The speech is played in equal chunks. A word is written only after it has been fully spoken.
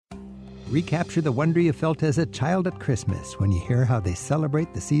Recapture the wonder you felt as a child at Christmas when you hear how they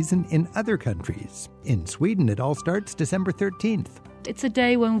celebrate the season in other countries. In Sweden, it all starts December 13th. It's a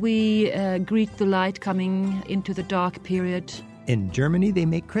day when we greet the light coming into the dark period. In Germany, they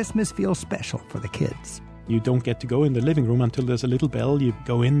make Christmas feel special for the kids. You don't get to go in the living room until there's a little bell. You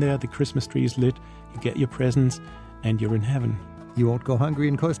go in there, the Christmas tree is lit, you get your presents, and you're in heaven. You won't go hungry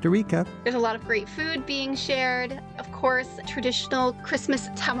in Costa Rica. There's a lot of great food being shared. Of course, traditional Christmas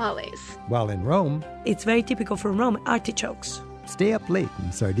tamales. While in Rome, it's very typical for Rome, artichokes. Stay up late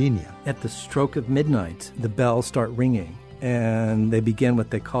in Sardinia. At the stroke of midnight, the bells start ringing, and they begin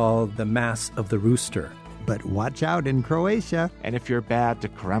what they call the Mass of the Rooster. But watch out in Croatia. And if you're bad, the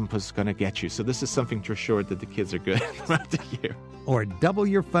Krampus is going to get you. So this is something to assure that the kids are good throughout the year. Or double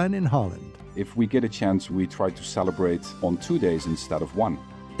your fun in Holland. If we get a chance, we try to celebrate on 2 days instead of one.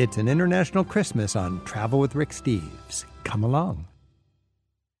 It's an international Christmas on Travel with Rick Steves. Come along.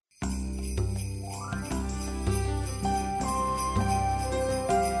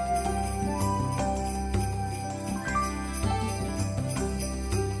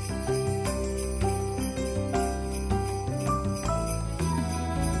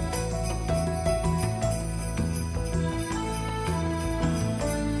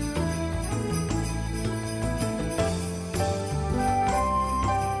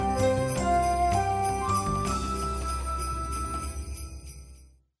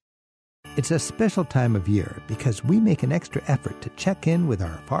 It's a special time of year because we make an extra effort to check in with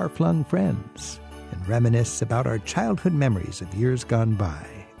our far-flung friends and reminisce about our childhood memories of years gone by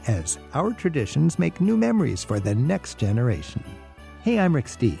as our traditions make new memories for the next generation. Hey, I'm Rick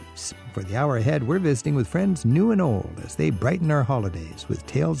Steves. For the hour ahead, we're visiting with friends new and old as they brighten our holidays with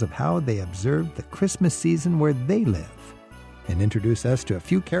tales of how they observed the Christmas season where they live and introduce us to a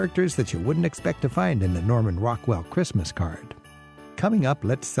few characters that you wouldn't expect to find in the Norman Rockwell Christmas card. Coming up,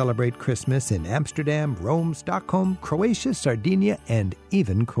 let's celebrate Christmas in Amsterdam, Rome, Stockholm, Croatia, Sardinia, and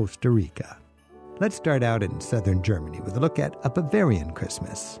even Costa Rica. Let's start out in southern Germany with a look at a Bavarian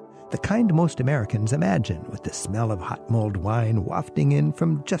Christmas, the kind most Americans imagine, with the smell of hot mulled wine wafting in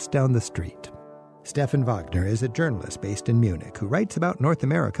from just down the street. Stefan Wagner is a journalist based in Munich who writes about North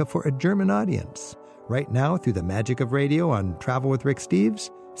America for a German audience. Right now, through the magic of radio on Travel with Rick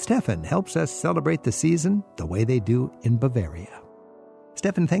Steves, Stefan helps us celebrate the season the way they do in Bavaria.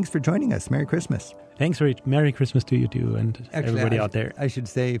 Stefan, thanks for joining us. Merry Christmas. Thanks, Rich. Merry Christmas to you too, and everybody out there. I should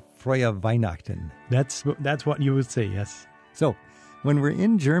say Frohe Weihnachten. That's what you would say, yes. So, when we're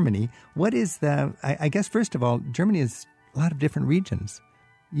in Germany, what is I guess, first of all, Germany is a lot of different regions.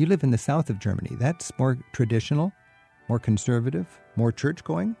 You live in the south of Germany. That's more traditional, more conservative, more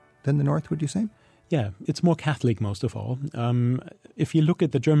church-going than the north, would you say? Yeah, it's more Catholic most of all. If you look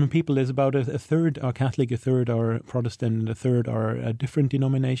at the German people, there's about a third are Catholic, a third are Protestant, and a third are different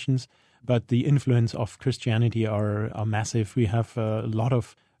denominations. But the influence of Christianity are massive. We have a lot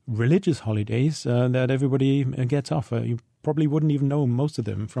of religious holidays that everybody gets off. You probably wouldn't even know most of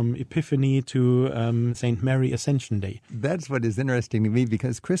them, from Epiphany to St. Mary Ascension Day. That's what is interesting to me,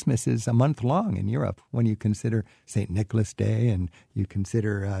 because Christmas is a month long in Europe when you consider St. Nicholas Day and you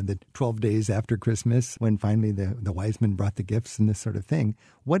consider the 12 days after Christmas when finally the wise men brought the gifts and this sort of thing.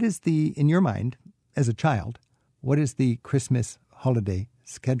 What is in your mind, as a child, what is the Christmas holiday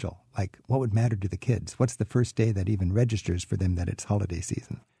schedule? Like, what would matter to the kids? What's the first day that even registers for them that it's holiday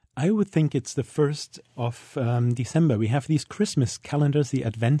season? I would think it's the 1st of December. We have these Christmas calendars, the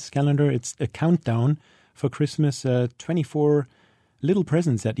Advents calendar. It's a countdown for Christmas, 24 little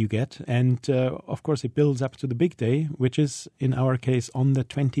presents that you get. And, of course, it builds up to the big day, which is, in our case, on the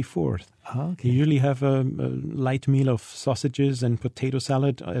 24th. Okay. You usually have a light meal of sausages and potato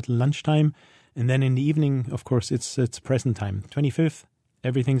salad at lunchtime. And then in the evening, of course, it's present time. 25th,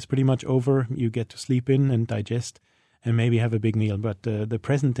 everything's pretty much over. You get to sleep in and digest and maybe have a big meal. But the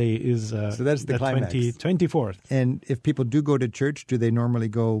present day is so that's the climax. 24th. And if people do go to church, do they normally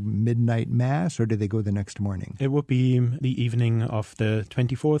go midnight mass or do they go the next morning? It would be the evening of the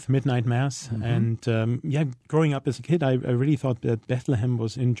 24th, midnight mass. Mm-hmm. And growing up as a kid, I really thought that Bethlehem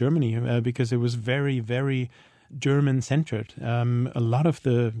was in Germany because it was very, very German-centered. A lot of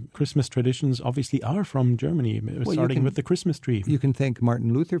the Christmas traditions obviously are from Germany, starting with the Christmas tree. You can thank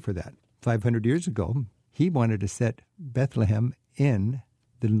Martin Luther for that. 500 years ago, he wanted to set Bethlehem in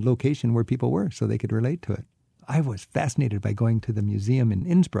the location where people were so they could relate to it. I was fascinated by going to the museum in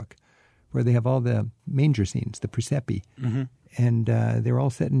Innsbruck where they have all the manger scenes, the presepi, and they're all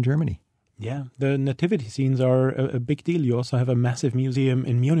set in Germany. Yeah, the nativity scenes are a big deal. You also have a massive museum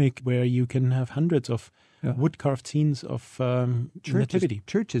in Munich where you can have hundreds of wood-carved scenes of nativity.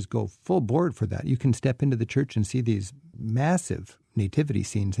 Churches go full board for that. You can step into the church and see these massive nativity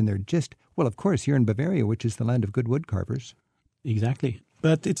scenes, and they're just, well, of course, you're in Bavaria, which is the land of good wood carvers. Exactly.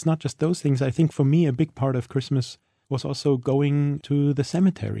 But it's not just those things. I think for me, a big part of Christmas was also going to the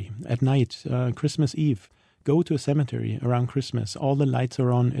cemetery at night, Christmas Eve. Go to a cemetery around Christmas. All the lights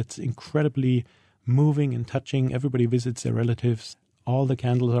are on. It's incredibly moving and touching. Everybody visits their relatives. All the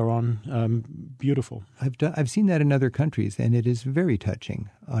candles are on. Beautiful. I've seen that in other countries, and it is very touching.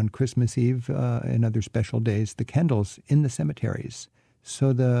 On Christmas Eve and other special days, the candles in the cemeteries.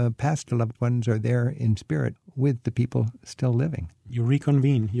 So the past loved ones are there in spirit with the people still living. You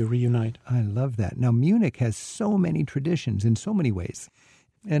reconvene, you reunite. I love that. Now, Munich has so many traditions in so many ways.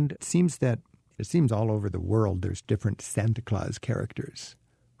 And it seems all over the world there's different Santa Claus characters.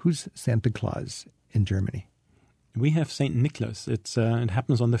 Who's Santa Claus in Germany? We have St. Nicholas. It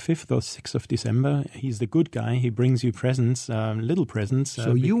happens on the 5th or 6th of December. He's the good guy. He brings you presents, little presents.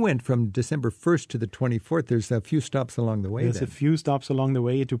 So you went from December 1st to the 24th. There's a few stops along the way. There's a few stops along the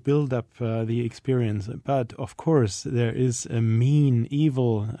way to build up the experience. But, of course, there is a mean,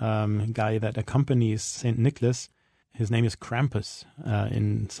 evil guy that accompanies St. Nicholas. His name is Krampus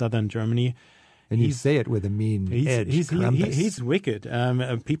in southern Germany. And you say it with a mean edge. He's wicked.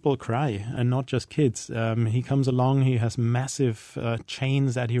 People cry, and not just kids. He comes along, he has massive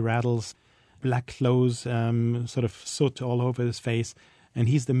chains that he rattles, black clothes, sort of soot all over his face. And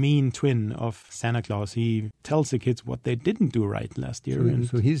he's the mean twin of Santa Claus. He tells the kids what they didn't do right last year.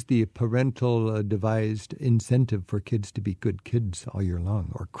 So he's the parental devised incentive for kids to be good kids all year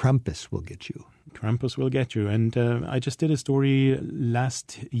long, or Krampus will get you. Krampus will get you. And I just did a story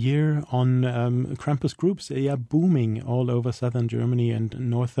last year on Krampus groups. They are booming all over southern Germany and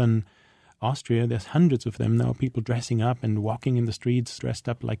northern Austria. There's hundreds of them now, people dressing up and walking in the streets dressed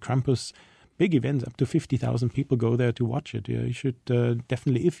up like Krampus. Big events, up to 50,000 people go there to watch it. You should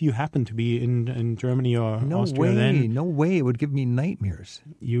definitely, if you happen to be in Germany or Austria, No way, it would give me nightmares.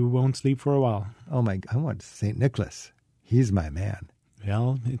 You won't sleep for a while. Oh my, I want St. Nicholas. He's my man.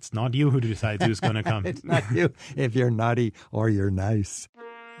 Well, it's not you who decides who's going to come. It's not you if you're naughty or you're nice.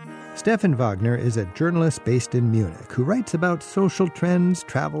 Stefan Wagner is a journalist based in Munich who writes about social trends,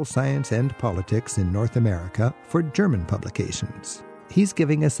 travel, science, and politics in North America for German publications. He's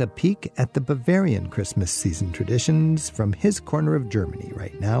giving us a peek at the Bavarian Christmas season traditions from his corner of Germany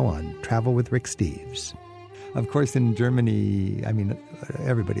right now on Travel with Rick Steves. Of course, in Germany,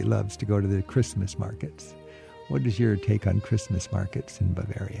 everybody loves to go to the Christmas markets. What is your take on Christmas markets in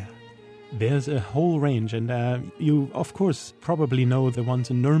Bavaria? There's a whole range, and you, of course, probably know the ones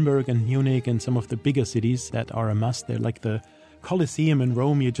in Nuremberg and Munich and some of the bigger cities that are a must. They're like the Colosseum in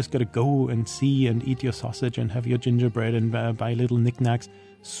Rome. You just got to go and see and eat your sausage and have your gingerbread and buy little knickknacks.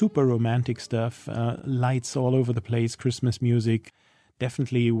 Super romantic stuff, lights all over the place, Christmas music.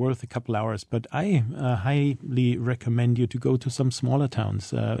 Definitely worth a couple hours, but I highly recommend you to go to some smaller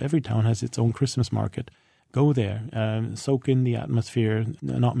towns. Every town has its own Christmas market. Go there, soak in the atmosphere.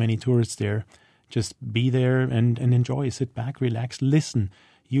 Not many tourists there. Just be there and enjoy. Sit back, relax, listen.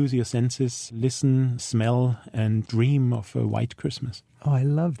 Use your senses, listen, smell, and dream of a white Christmas. Oh, I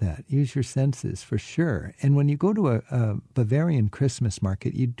love that. Use your senses, for sure. And when you go to a Bavarian Christmas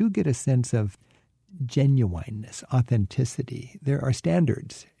market, you do get a sense of genuineness, authenticity. There are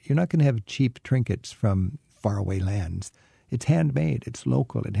standards. You're not going to have cheap trinkets from faraway lands. It's handmade. It's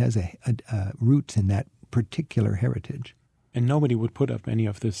local. It has a roots in that particular heritage. And nobody would put up any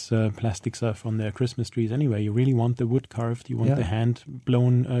of this plastic stuff on their Christmas trees anyway. You really want the wood carved. You want the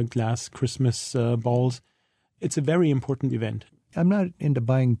hand-blown glass Christmas balls. It's a very important event. I'm not into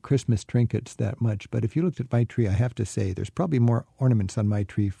buying Christmas trinkets that much, but if you looked at my tree, I have to say there's probably more ornaments on my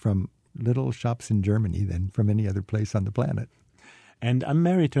tree from little shops in Germany than from any other place on the planet. And I'm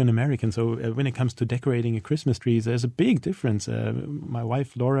married to an American, so when it comes to decorating a Christmas tree, there's a big difference. My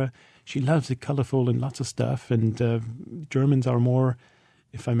wife, Laura, she loves it colorful and lots of stuff, and Germans are more,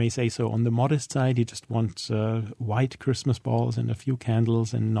 if I may say so, on the modest side. You just want white Christmas balls and a few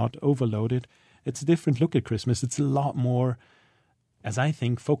candles and not overloaded. It's a different look at Christmas. It's a lot more, as I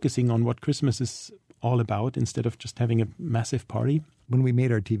think, focusing on what Christmas is all about instead of just having a massive party. When we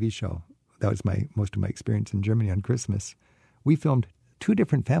made our TV show, that was most of my experience in Germany on Christmas. We filmed 2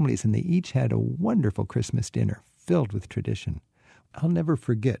 different families, and they each had a wonderful Christmas dinner filled with tradition. I'll never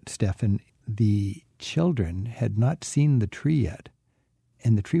forget, Stefan, the children had not seen the tree yet,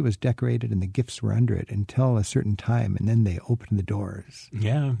 and the tree was decorated and the gifts were under it until a certain time, and then they opened the doors.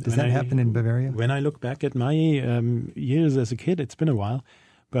 Yeah. Does that happen in Bavaria? When I look back at my years as a kid, it's been a while.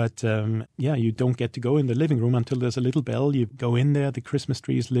 But, you don't get to go in the living room until there's a little bell. You go in there, the Christmas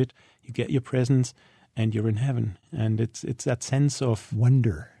tree is lit, you get your presents, and you're in heaven. And it's that sense of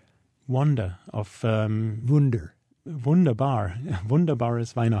wonder, of Wunder. wunderbar. Wunderbar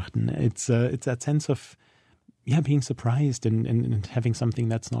is Weihnachten. It's that sense of being surprised and having something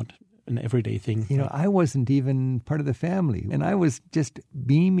that's not an everyday thing. You know, I wasn't even part of the family, and I was just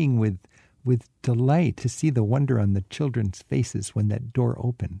beaming with delight to see the wonder on the children's faces when that door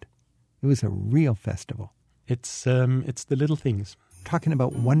opened. It was a real festival. It's the little things. Talking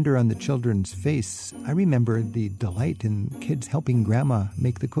about wonder on the children's face, I remember the delight in kids helping Grandma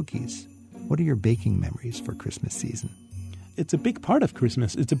make the cookies. What are your baking memories for Christmas season? It's a big part of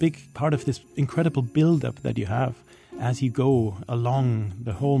Christmas. It's a big part of this incredible build-up that you have as you go along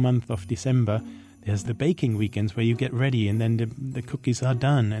the whole month of December. There's the baking weekends where you get ready, and then the cookies are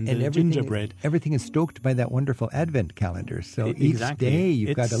done, and the gingerbread. Everything is stoked by that wonderful Advent calendar. So Exactly. each day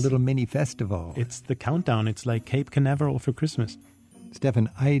you've got a little mini festival. It's the countdown. It's like Cape Canaveral for Christmas. Stefan,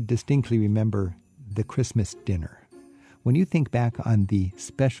 I distinctly remember the Christmas dinner. When you think back on the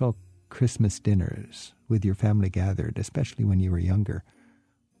special Christmas dinners with your family gathered, especially when you were younger,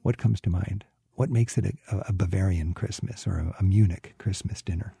 what comes to mind? What makes it a Bavarian Christmas or a Munich Christmas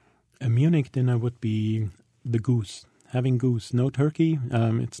dinner? A Munich dinner would be the goose. Having goose, no turkey.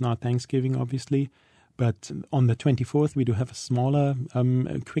 It's not Thanksgiving, obviously. But on the 24th, we do have a smaller,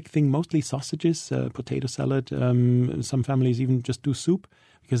 quick thing, mostly sausages, potato salad. Some families even just do soup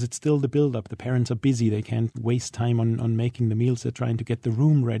because it's still the build-up. The parents are busy. They can't waste time on making the meals. They're trying to get the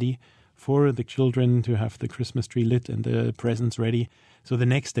room ready for the children to have the Christmas tree lit and the presents ready. So the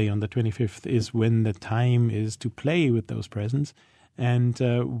next day on the 25th is when the time is to play with those presents. And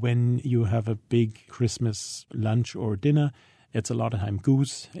when you have a big Christmas lunch or dinner, it's a lot of time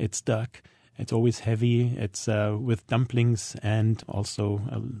goose, it's duck, it's always heavy, it's with dumplings and also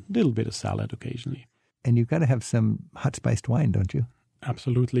a little bit of salad occasionally. And you've got to have some hot-spiced wine, don't you?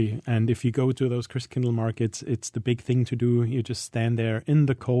 Absolutely. And if you go to those Christkindl markets, it's the big thing to do. You just stand there in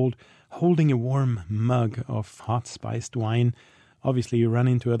the cold, holding a warm mug of hot spiced wine. Obviously, you run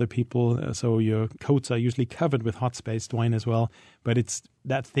into other people, so your coats are usually covered with hot spiced wine as well. But it's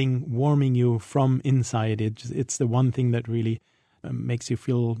that thing warming you from inside. It's the one thing that really makes you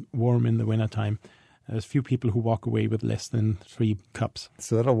feel warm in the wintertime. There's few people who walk away with less than 3 cups.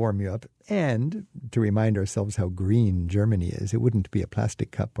 So that'll warm you up. And to remind ourselves how green Germany is, it wouldn't be a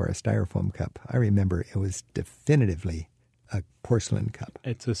plastic cup or a styrofoam cup. I remember it was definitively a porcelain cup.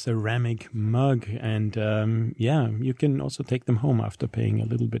 It's a ceramic mug, and you can also take them home after paying a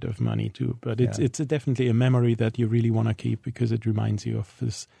little bit of money too. But it's definitely a memory that you really want to keep because it reminds you of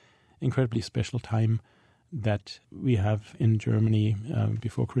this incredibly special time that we have in Germany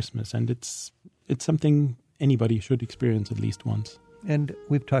before Christmas, and it's something anybody should experience at least once. And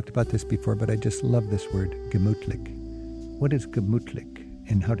we've talked about this before, but I just love this word, gemütlich. What is gemütlich,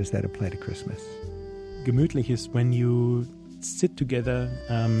 and how does that apply to Christmas? Gemütlich is when you sit together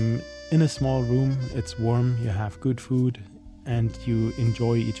in a small room, it's warm, you have good food, and you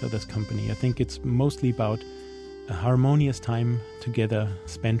enjoy each other's company. I think it's mostly about a harmonious time together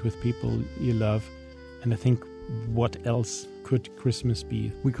spent with people you love. And I think what else could Christmas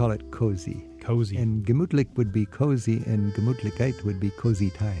be? We call it cozy. Cozy. And gemütlich would be cozy, and Gemütlichkeit would be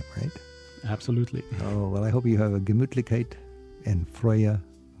cozy time, right? Absolutely. Oh, well, I hope you have a Gemütlichkeit and Frohe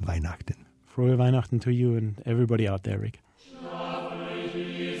Weihnachten. Frohe Weihnachten to you and everybody out there, Rick.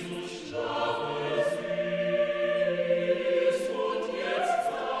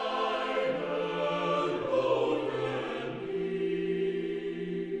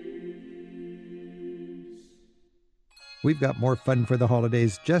 We've got more fun for the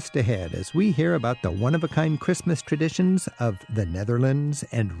holidays just ahead as we hear about the one-of-a-kind Christmas traditions of the Netherlands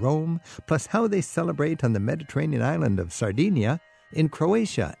and Rome, plus how they celebrate on the Mediterranean island of Sardinia, in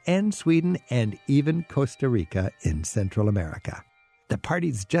Croatia and Sweden, and even Costa Rica in Central America. The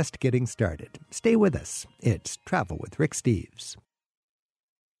party's just getting started. Stay with us. It's Travel with Rick Steves.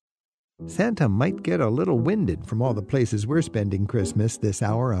 Santa might get a little winded from all the places we're spending Christmas this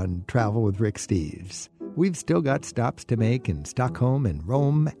hour on Travel with Rick Steves. We've still got stops to make in Stockholm and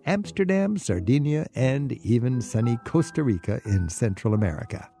Rome, Amsterdam, Sardinia, and even sunny Costa Rica in Central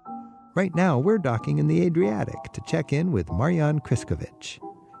America. Right now, we're docking in the Adriatic to check in with Marian Kriskovic.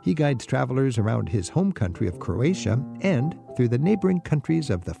 He guides travelers around his home country of Croatia and through the neighboring countries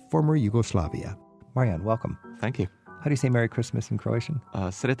of the former Yugoslavia. Marian, welcome. Thank you. How do you say Merry Christmas in Croatian?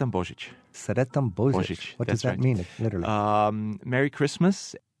 Sretan Božić. Sretan Božić. What does that mean, literally? Merry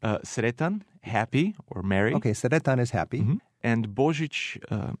Christmas. Sretan, happy or merry. Okay, Sretan is happy. Mm-hmm. And Božić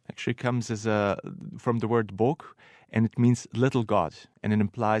actually comes from the word Bog, and it means little God, and it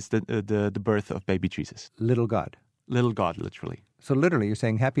implies the birth of baby Jesus. Little God. Little God, literally. So literally, you're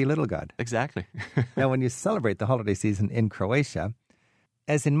saying happy little God. Exactly. Now, when you celebrate the holiday season in Croatia,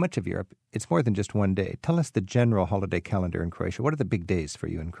 As in much of Europe, it's more than just one day. Tell us the general holiday calendar in Croatia. What are the big days for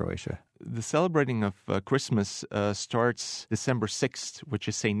you in Croatia? The celebrating of Christmas starts December 6th, which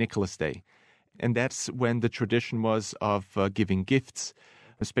is St. Nicholas Day. And that's when the tradition was of giving gifts,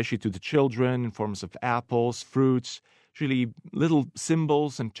 especially to the children in forms of apples, fruits, really little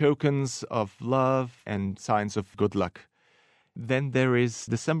symbols and tokens of love and signs of good luck. Then there is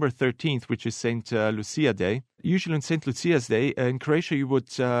December 13th, which is St. Lucia Day. Usually on St. Lucia's Day, in Croatia, you would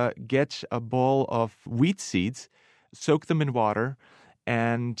get a ball of wheat seeds, soak them in water,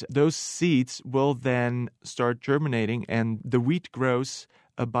 and those seeds will then start germinating, and the wheat grows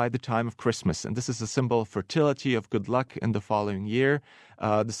by the time of Christmas. And this is a symbol of fertility, of good luck in the following year,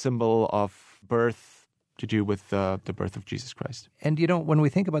 the symbol of birth, to do with the birth of Jesus Christ. And, when we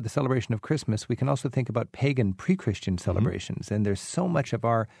think about the celebration of Christmas, we can also think about pagan pre-Christian celebrations. Mm-hmm. And there's so much of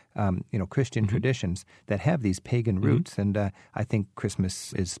our, Christian traditions that have these pagan roots. And I think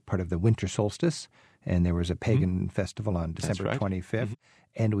Christmas is part of the winter solstice. And there was a pagan festival on December 25th. Mm-hmm.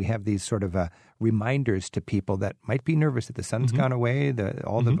 And we have these sort of reminders to people that might be nervous that the sun's gone away,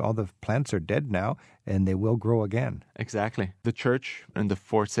 all the plants are dead now, and they will grow again. Exactly. The church in the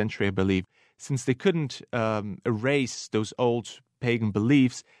 4th century, I believe, since they couldn't erase those old pagan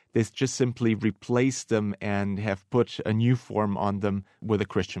beliefs, they just simply replaced them and have put a new form on them with a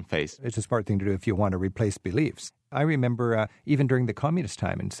Christian faith. It's a smart thing to do if you want to replace beliefs. I remember even during the communist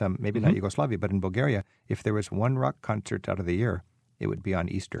time in some, maybe not Yugoslavia, but in Bulgaria, if there was one rock concert out of the year, it would be on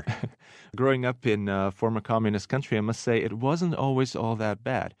Easter. Growing up in a former communist country, I must say it wasn't always all that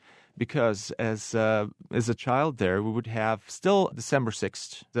bad. Because as a child there, we would have still December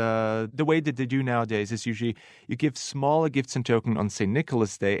 6th. The way that they do nowadays is usually you give smaller gifts and token on St.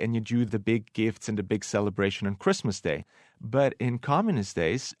 Nicholas Day, and you do the big gifts and the big celebration on Christmas Day. But in communist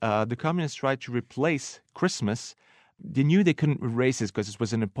days, the communists tried to replace Christmas. They knew they couldn't erase it because it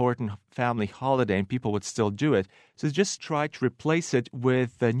was an important family holiday and people would still do it. So they just tried to replace it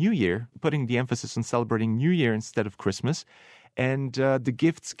with New Year, putting the emphasis on celebrating New Year instead of Christmas. And the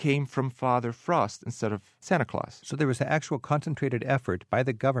gifts came from Father Frost instead of Santa Claus. So there was an actual concentrated effort by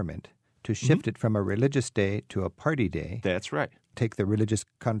the government to shift it from a religious day to a party day. That's right. Take the religious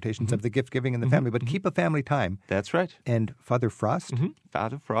connotations of the gift giving in the family, but keep a family time. That's right. And Father Frost?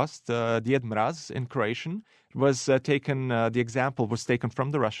 Father Frost, Djed Mraz in Croatian, was taken, the example was taken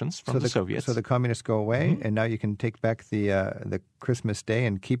from the Russians, from the Soviets. So the communists go away, and now you can take back the Christmas day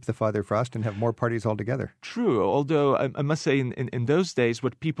and keep the Father Frost and have more parties altogether. True, although I must say in those days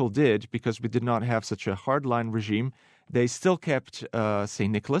what people did, because we did not have such a hardline regime, they still kept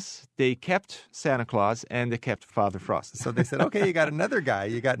St. Nicholas, they kept Santa Claus, and they kept Father Frost. So they said, okay, you got another guy.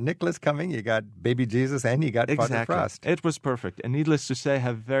 You got Nicholas coming, you got baby Jesus, and you got Father Frost. It was perfect. And needless to say, I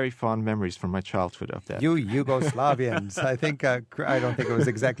have very fond memories from my childhood of that. You Yugoslavians. I don't think it was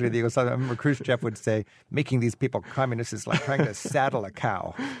exactly the Yugoslavians. I remember Khrushchev would say, making these people communists is like trying to saddle a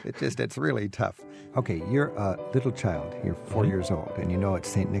cow. It's really tough. Okay, you're a little child. You're 4 years old, and you know it's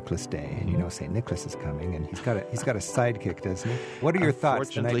St. Nicholas Day, and you know St. Nicholas is coming, and he's got a sidekick, doesn't he? What are your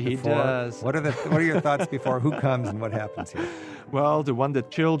thoughts the night before? He does. What are your thoughts before? Who comes and what happens here? Well, the one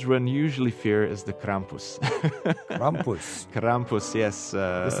that children usually fear is the Krampus. Krampus, yes.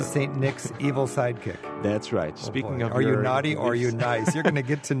 This is St. Nick's evil sidekick. That's right. Speaking of, are you naughty or are you nice? You're going to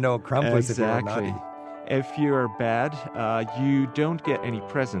get to know Krampus if you're naughty. If you're bad, you don't get any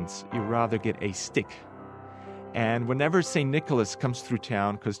presents. You rather get a stick. And whenever St. Nicholas comes through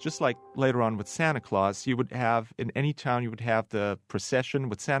town, because just like later on with Santa Claus, you would have, in any town, you would have the procession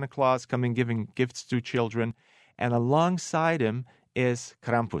with Santa Claus coming, giving gifts to children. And alongside him is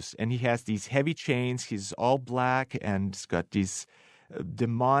Krampus. And he has these heavy chains. He's all black and he's got these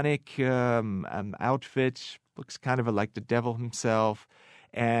demonic outfit. Looks kind of like the devil himself.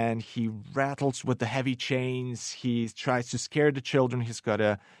 And he rattles with the heavy chains. He tries to scare the children. He's got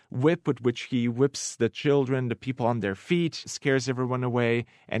a whip with which he whips the children, the people on their feet, scares everyone away.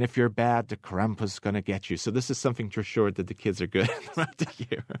 And if you're bad, the Krampus is going to get you. So this is something to assure that the kids are good throughout the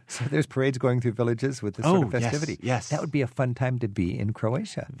year. So there's parades going through villages with this sort of festivity. Yes. That would be a fun time to be in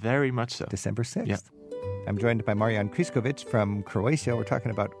Croatia. Very much so. December 6th. Yep. I'm joined by Marian Kriskovic from Croatia. We're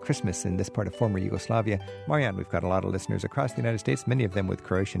talking about Christmas in this part of former Yugoslavia. Marian, we've got a lot of listeners across the United States, many of them with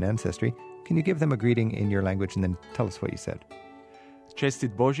Croatian ancestry. Can you give them a greeting in your language and then tell us what you said?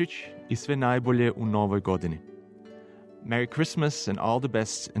 Čestit Božić I sve najbolje u novoj godini. Merry Christmas and all the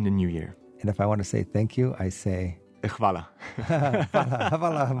best in the new year. And if I want to say thank you, I say... Hvala.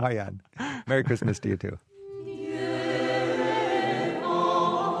 Hvala, Marian. Merry Christmas to you too.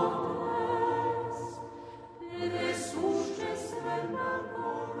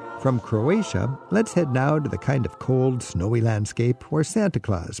 From Croatia, let's head now to the kind of cold, snowy landscape where Santa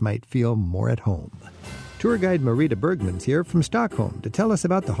Claus might feel more at home. Tour guide Marita Bergman's here from Stockholm to tell us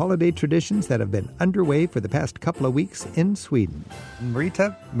about the holiday traditions that have been underway for the past couple of weeks in Sweden.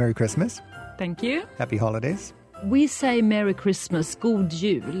 Marita, Merry Christmas. Thank you. Happy holidays. We say Merry Christmas, God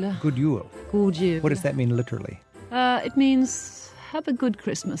Jul. Good Yule. God Jul. What does that mean literally? It means have a good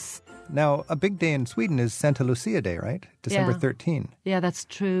Christmas. Now, a big day in Sweden is Santa Lucia Day, right? December 13. Yeah, that's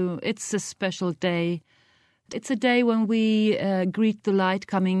true. It's a special day. It's a day when we greet the light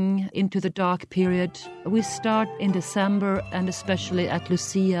coming into the dark period. We start in December and especially at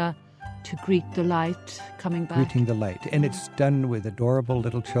Lucia to greet the light coming back. Greeting the light. And it's done with adorable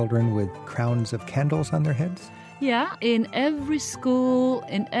little children with crowns of candles on their heads? Yeah, in every school,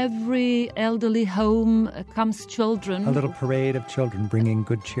 in every elderly home comes children. A little parade of children bringing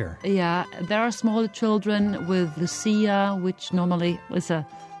good cheer. Yeah, there are smaller children with Lucia, which normally is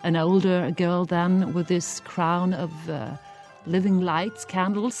an older girl than with this crown of living lights,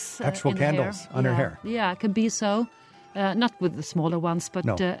 candles. Actual candles on her hair. Yeah, it can be so. Not with the smaller ones, but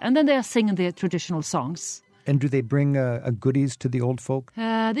no. And then they are singing their traditional songs. And do they bring goodies to the old folk?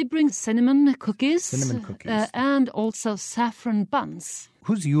 They bring cinnamon cookies. Cinnamon cookies. And also saffron buns.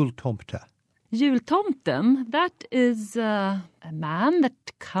 Who's jultomte? Jultomten, that is a man that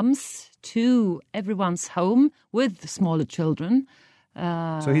comes to everyone's home with smaller children.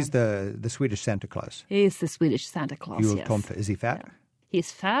 So he's the Swedish Santa Claus? He is the Swedish Santa Claus, Jultomte. yes. Is he fat? Yeah.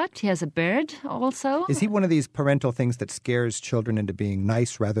 He's fat. He has a beard also. Is he one of these parental things that scares children into being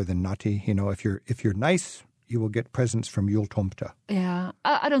nice rather than naughty? You know, if you're nice, you will get presents from Jultomte. Yeah,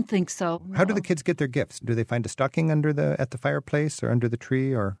 I don't think so. No. How do the kids get their gifts? Do they find a stocking at the fireplace or under the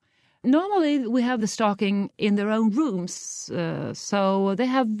tree? Or normally we have the stocking in their own rooms, so they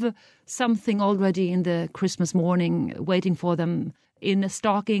have something already in the Christmas morning waiting for them in a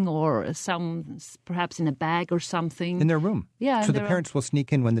stocking or some perhaps in a bag or something. In their room? Yeah. So the parents will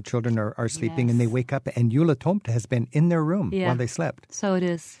sneak in when the children are sleeping, yes. and they wake up and Jultomte has been in their room while they slept. So it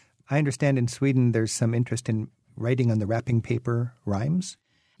is. I understand in Sweden there's some interest in writing on the wrapping paper rhymes.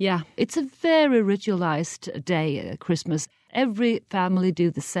 Yeah, it's a very ritualized day, Christmas. Every family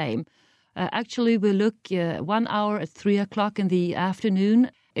do the same. Actually, we look 1 hour at 3 o'clock in the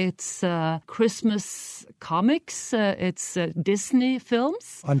afternoon. It's Christmas comics. It's Disney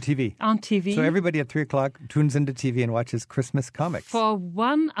films. On TV. On TV. So everybody at 3 o'clock tunes into TV and watches Christmas comics. For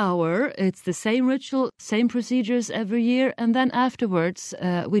 1 hour, it's the same ritual, same procedures every year. And then afterwards,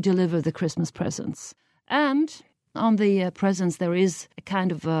 we deliver the Christmas presents. And on the presents, there is a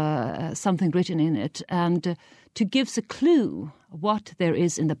kind of something written in it. And to give a clue what there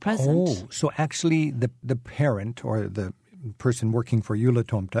is in the present. Oh, so actually the parent or the person working for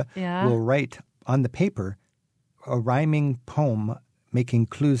Jultomte will write on the paper a rhyming poem making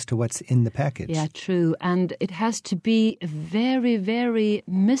clues to what's in the package. Yeah, true. And it has to be very, very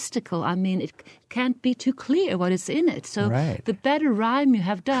mystical. I mean, it can't be too clear what is in it. So the better rhyme you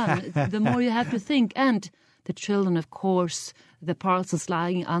have done, the more you have to think. And the children, of course, the parcels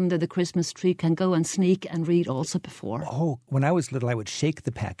lying under the Christmas tree can go and sneak and read also before. Oh, when I was little, I would shake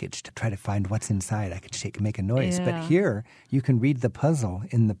the package to try to find what's inside. I could shake and make a noise. Yeah. But here, you can read the puzzle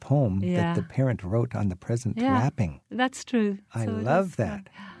in the poem that the parent wrote on the present wrapping. That's true. I love that.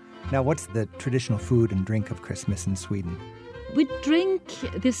 Now, what's the traditional food and drink of Christmas in Sweden? We drink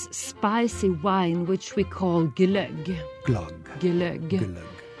this spicy wine, which we call glögg. Glögg.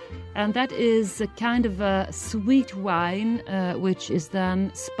 And that is a kind of a sweet wine, which is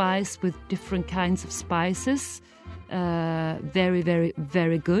then spiced with different kinds of spices. Very, very,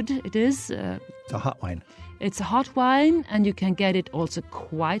 very good it is. It's a hot wine. It's a hot wine, and you can get it also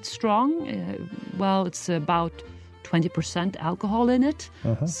quite strong. It's about 20% alcohol in it.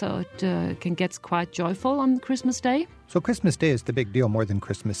 So it can get quite joyful on Christmas Day. So Christmas Day is the big deal more than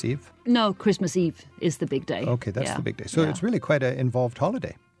Christmas Eve? No, Christmas Eve is the big day. Okay, that's the big day. So it's really quite an involved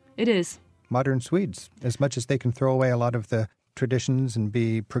holiday. It is. Modern Swedes, as much as they can throw away a lot of the traditions and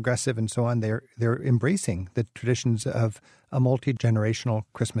be progressive and so on, they're embracing the traditions of a multi-generational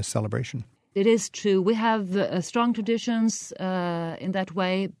Christmas celebration. It is true. We have strong traditions in that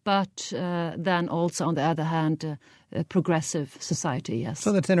way, but then also, on the other hand, a progressive society, yes.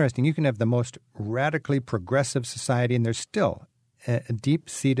 So that's interesting. You can have the most radically progressive society, and there's still a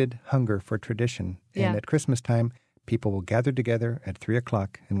deep-seated hunger for tradition. And at Christmas time, people will gather together at 3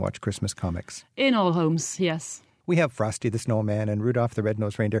 o'clock and watch Christmas comics. In all homes, yes. We have Frosty the Snowman and Rudolph the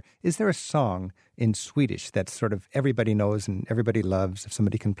Red-Nosed Reindeer. Is there a song in Swedish that sort of everybody knows and everybody loves? If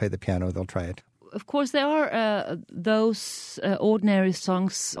somebody can play the piano, they'll try it. Of course, there are those ordinary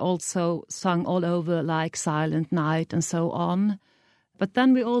songs also sung all over, like Silent Night and so on. But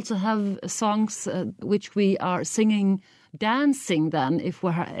then we also have songs which we are singing, dancing then. If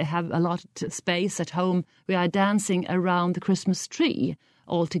we have a lot of space at home, we are dancing around the Christmas tree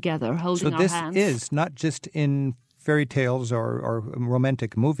all together, holding our hands. So this is not just in fairy tales or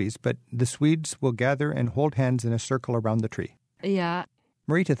romantic movies, but the Swedes will gather and hold hands in a circle around the tree. Yeah.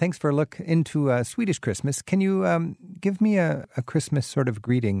 Marita, thanks for a look into Swedish Christmas. Can you give me a Christmas sort of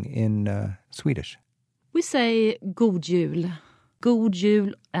greeting in Swedish? We say God jul. God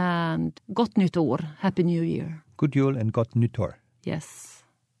jul and gott nytt år. Happy New Year. God jul and gott nytt år. Yes.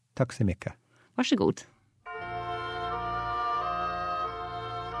 Tack så mycket. Varsågod.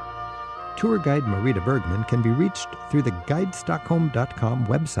 Tour guide Marita Bergman can be reached through the guidestockholm.com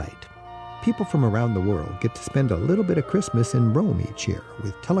website. People from around the world get to spend a little bit of Christmas in Rome each year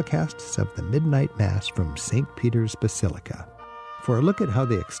with telecasts of the Midnight Mass from St. Peter's Basilica. For a look at how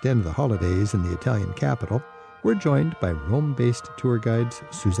they extend the holidays in the Italian capital, we're joined by Rome-based tour guides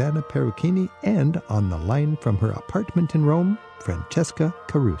Susanna Perucchini and, on the line from her apartment in Rome, Francesca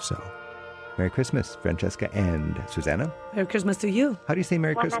Caruso. Merry Christmas, Francesca and Susanna. Merry Christmas to you. How do you say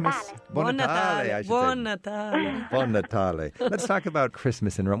Merry Buon Christmas? Natale. Buon Natale, I should Buon say. Natale. Buon Natale. Let's talk about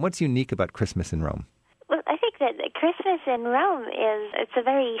Christmas in Rome. What's unique about Christmas in Rome? Well, I think that Christmas in Rome it's a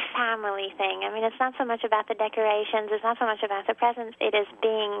very family thing. I mean, it's not so much about the decorations, it's not so much about the presents, it is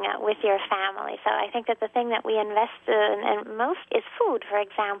being with your family. So I think that the thing that we invest in most is food, for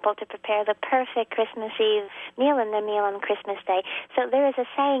example, to prepare the perfect Christmas Eve meal and the meal on Christmas Day. So there is a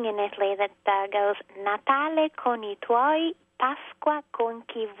saying in Italy that goes, Natale con I tuoi, Pasqua con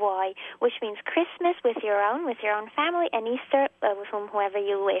chi vuoi, which means Christmas with your own family, and Easter with whoever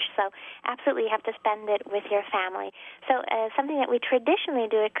you wish. So absolutely you have to spend it with your family. So something that we traditionally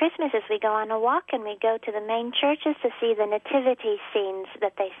do at Christmas is we go on a walk and we go to the main churches to see the nativity scenes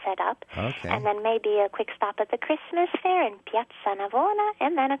that they set up. Okay. And then maybe a quick stop at the Christmas fair in Piazza Navona,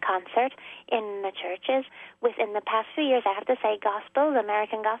 and then a concert in the churches. Within the past few years, I have to say, gospels,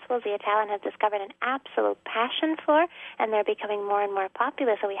 American gospels, the Italian has discovered an absolute passion for, and they're becoming more and more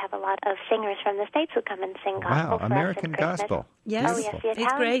popular. So we have a lot of singers from the States who come and sing gospel for American us at Christmas. gospel. Yes, Oh, yes, the it's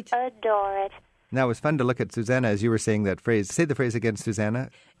Italians great. adore it. Now, it was fun to look at Susanna as you were saying that phrase. Say the phrase again, Susanna.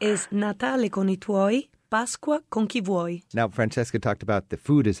 Is Natale con I tuoi, Pasqua con chi vuoi. Now, Francesca talked about the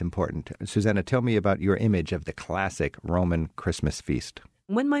food is important. Susanna, tell me about your image of the classic Roman Christmas feast.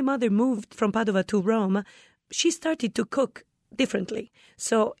 When my mother moved from Padova to Rome, she started to cook differently.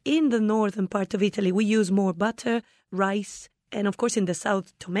 So in the northern part of Italy, we use more butter, rice, and of course in the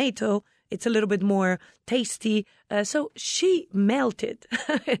south, tomato. It's a little bit more tasty. So she melted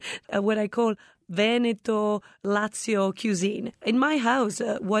what I call Veneto, Lazio cuisine. In my house,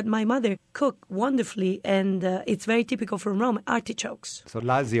 what my mother cooked wonderfully, and it's very typical from Rome, artichokes. So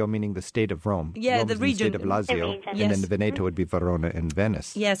Lazio meaning the state of Rome. Yeah, Rome the is region. In the state of Lazio. The region. And Yes. then Veneto would be Verona and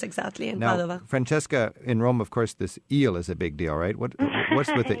Venice. Yes, exactly, in Now, Padova. Francesca, in Rome, of course, this eel is a big deal, right?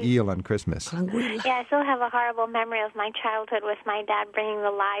 What's with the eel on Christmas? Yeah, I still have a horrible memory of my childhood with my dad bringing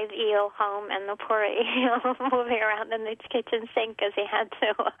the live eel home and the poor eel moving around in the kitchen sink because he had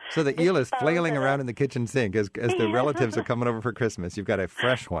to. So the eel is dispose flailing of around it. in the kitchen sink as the relatives are coming over for Christmas. You've got a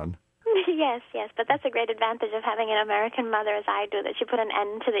fresh one. Yes, but that's a great advantage of having an American mother as I do, that she put an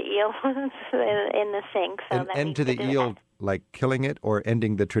end to the eel in the sink. So An that end we to the could do eel, that. like killing it, or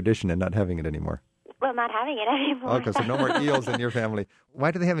ending the tradition and not having it anymore? Well, not having it anymore. Okay, so no more eels in your family.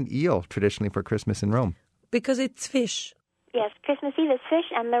 Why do they have an eel traditionally for Christmas in Rome? Because it's fish. Yes, Christmas Eve is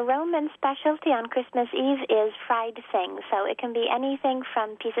fish, and the Roman specialty on Christmas Eve is fried things. So it can be anything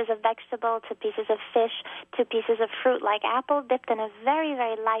from pieces of vegetable to pieces of fish to pieces of fruit like apple, dipped in a very,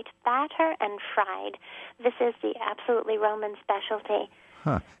 very light batter and fried. This is the absolutely Roman specialty.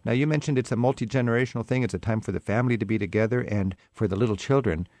 Huh. Now, you mentioned it's a multi-generational thing. It's a time for the family to be together, and for the little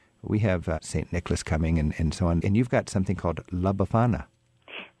children, we have St. Nicholas coming and so on. And you've got something called La Befana.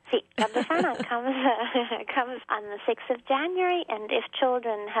 See, La Befana comes on the 6th of January, and if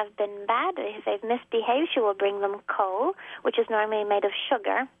children have been bad, if they've misbehaved, she will bring them coal, which is normally made of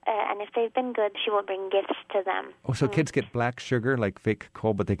sugar, and if they've been good, she will bring gifts to them. Oh, so kids get black sugar, like fake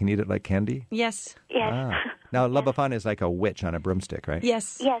coal, but they can eat it like candy? Yes. Yes. Ah. Now, La Befana is like a witch on a broomstick, right?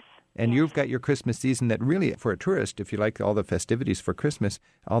 Yes. Yes. And you've got your Christmas season that really, for a tourist, if you like all the festivities for Christmas,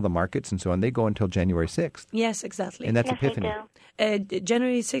 all the markets and so on, they go until January 6th. Yes, exactly. And that's Yes, Epiphany. they do.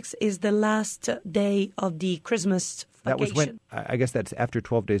 January 6th is the last day of the Christmas That was when, I guess that's after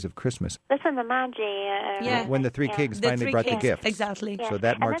 12 days of Christmas. That's when the Magi... when the three kings finally brought the gifts. Exactly. Yeah. So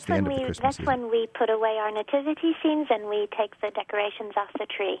that marks the end of the Christmas season. That's when we put away our nativity scenes and we take the decorations off the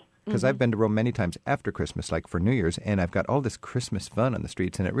tree. Because I've been to Rome many times after Christmas, like for New Year's, and I've got all this Christmas fun on the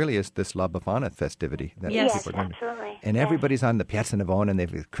streets, and it really is this La Befana festivity that people are doing. Absolutely. And everybody's on the Piazza Navona, and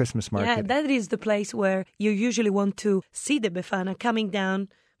they've a Christmas market. Yeah, that is the place where you usually want to see the Befana coming down.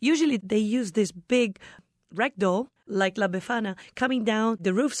 Usually they use this big ragdoll, like La Befana, coming down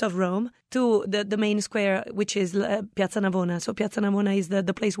the roofs of Rome to the main square, which is Piazza Navona. So Piazza Navona is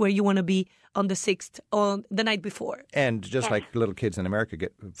the place where you want to be on the 6th or the night before. And just like little kids in America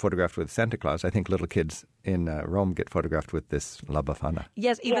get photographed with Santa Claus, I think little kids in Rome get photographed with this La Befana.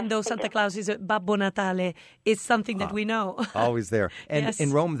 Yes, even though Santa Claus is a Babbo Natale, it's something that we know. Always there. And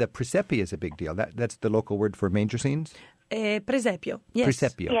in Rome, the presepe is a big deal. That's the local word for manger scenes? Presepio, yes.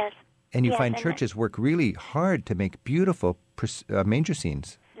 Presepio. Yes. And you find churches work really hard to make beautiful manger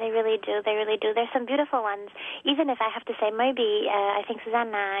scenes. They really do. They really do. There's some beautiful ones. Even if I have to say, maybe, I think,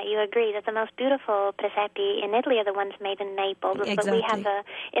 Susanna, you agree that the most beautiful presepe in Italy are the ones made in Naples. Exactly. But we have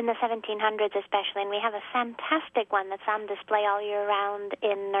in the 1700s especially, and we have a fantastic one that's on display all year round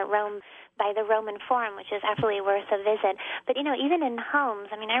in Rome by the Roman Forum, which is absolutely worth a visit. But, even in homes,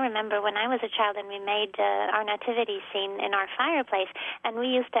 I remember when I was a child and we made our nativity scene in our fireplace, and we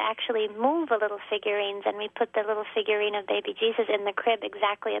used to actually move the little figurines, and we put the little figurine of baby Jesus in the crib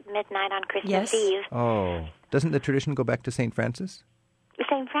exactly at midnight on Christmas Eve. Oh, doesn't the tradition go back to St. Francis?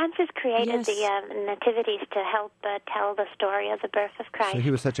 St. Francis created the nativities to help tell the story of the birth of Christ. So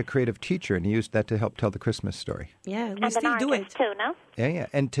he was such a creative teacher, and he used that to help tell the Christmas story. Yeah, we and still do it. too, no? Yeah.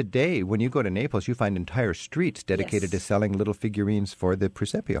 And today, when you go to Naples, you find entire streets dedicated to selling little figurines for the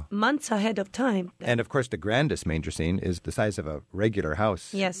Presepio. Months ahead of time. And, of course, the grandest manger scene is the size of a regular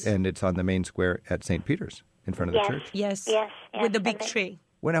house. Yes. And it's on the main square at St. Peter's, in front of the church. Yes, yes. With the big tree.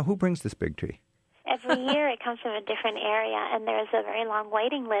 Well, now, who brings this big tree? Every year it comes from a different area, and there's a very long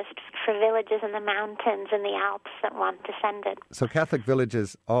waiting list for villages in the mountains and the Alps that want to send it. So Catholic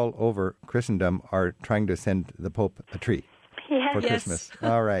villages all over Christendom are trying to send the Pope a tree for Christmas.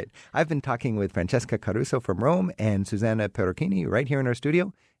 All right. I've been talking with Francesca Caruso from Rome and Susanna Perocchini right here in our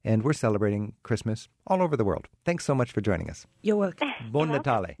studio, and we're celebrating Christmas all over the world. Thanks so much for joining us. You're welcome. Buon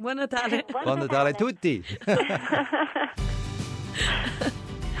Natale. Buon Natale. Buon Natale tutti.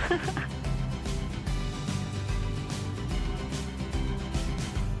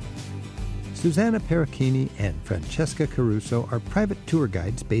 Susanna Perocchini and Francesca Caruso are private tour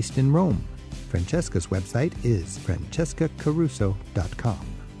guides based in Rome. Francesca's website is francescacaruso.com.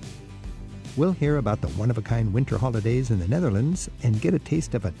 We'll hear about the one-of-a-kind winter holidays in the Netherlands and get a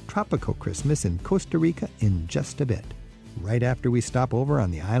taste of a tropical Christmas in Costa Rica in just a bit, right after we stop over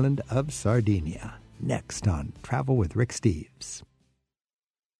on the island of Sardinia. Next on Travel with Rick Steves.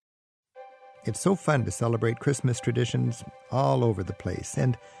 It's so fun to celebrate Christmas traditions all over the place.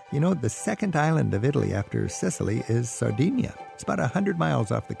 And, the second island of Italy after Sicily is Sardinia. It's about 100 miles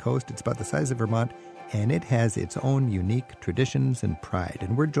off the coast. It's about the size of Vermont, and it has its own unique traditions and pride.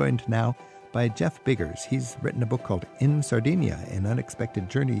 And we're joined now by Jeff Biggers. He's written a book called In Sardinia, An Unexpected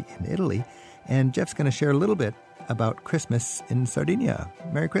Journey in Italy. And Jeff's going to share a little bit about Christmas in Sardinia.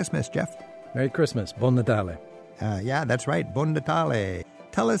 Merry Christmas, Jeff. Merry Christmas. Buon Natale. Yeah, that's right. Buon Natale.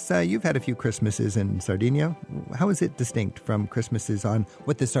 Tell us, you've had a few Christmases in Sardinia. How is it distinct from Christmases on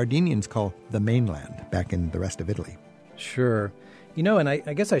what the Sardinians call the mainland back in the rest of Italy? Sure. And I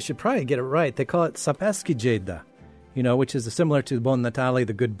guess I should probably get it right. They call it Sapescigeda, which is similar to Buon Natale,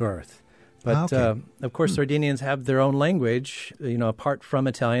 the good birth. But, of course, Sardinians have their own language. Apart from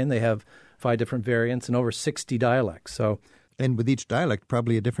Italian, they have 5 different variants and over 60 dialects. And with each dialect,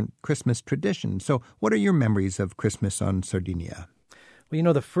 probably a different Christmas tradition. So what are your memories of Christmas on Sardinia?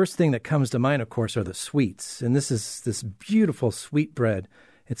 Well, the first thing that comes to mind, of course, are the sweets. And this is this beautiful sweet bread.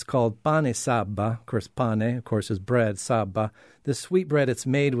 It's called pane sabba. Of course, pane, of course, is bread, sabba. This sweet bread, it's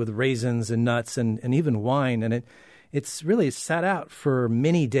made with raisins and nuts and even wine. And it's really sat out for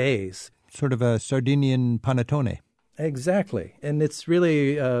many days. Sort of a Sardinian panettone. Exactly. And it's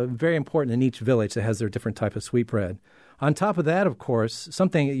really very important in each village that has their different type of sweet bread. On top of that, of course,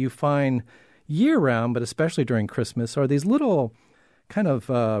 something that you find year-round, but especially during Christmas, are these little kind of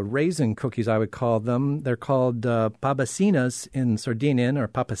raisin cookies, I would call them. They're called papacinas in Sardinian or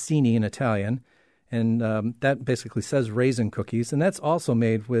papacini in Italian. And that basically says raisin cookies. And that's also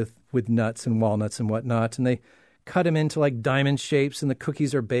made with nuts and walnuts and whatnot. And they cut them into like diamond shapes, and the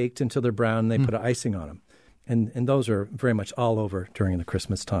cookies are baked until they're brown, and they put icing on them. And those are very much all over during the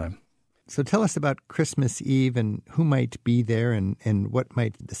Christmas time. So tell us about Christmas Eve and who might be there and what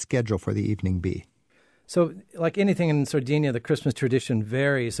might the schedule for the evening be. So like anything in Sardinia, the Christmas tradition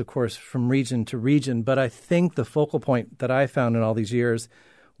varies, of course, from region to region. But I think the focal point that I found in all these years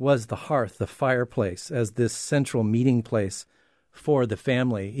was the hearth, the fireplace, as this central meeting place for the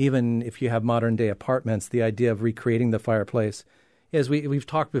family. Even if you have modern-day apartments, the idea of recreating the fireplace. As we've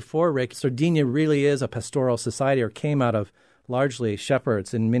talked before, Rick, Sardinia really is a pastoral society, or came out of largely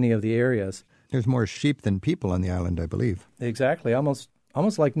shepherds in many of the areas. There's more sheep than people on the island, I believe. Exactly, almost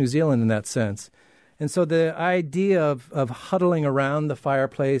like New Zealand in that sense. And so the idea of huddling around the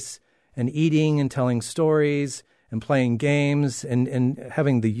fireplace and eating and telling stories and playing games and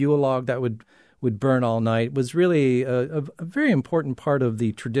having the Yule log that would burn all night was really a very important part of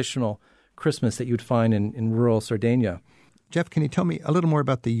the traditional Christmas that you'd find in rural Sardinia. Jeff, can you tell me a little more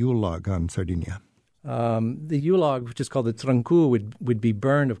about the Yule log on Sardinia? The Yule log, which is called the trancu, would be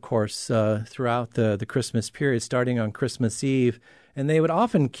burned, of course, throughout the Christmas period, starting on Christmas Eve. And they would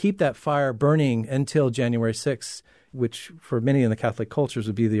often keep that fire burning until January 6th, which for many in the Catholic cultures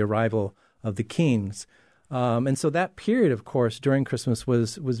would be the arrival of the kings. And so that period, of course, during Christmas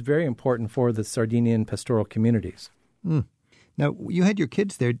was very important for the Sardinian pastoral communities. Mm. Now, you had your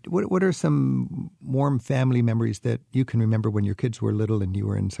kids there. What are some warm family memories that you can remember when your kids were little and you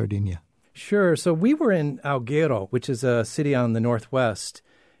were in Sardinia? Sure. So we were in Alghero, which is a city on the northwest.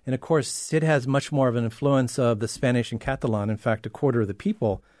 And, of course, it has much more of an influence of the Spanish and Catalan. In fact, a quarter of the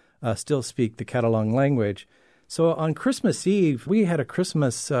people still speak the Catalan language. So on Christmas Eve, we had a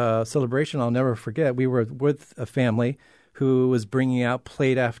Christmas celebration I'll never forget. We were with a family who was bringing out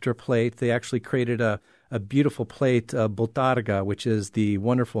plate after plate. They actually created a beautiful plate, botarga, which is the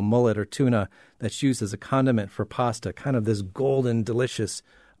wonderful mullet or tuna that's used as a condiment for pasta, kind of this golden, delicious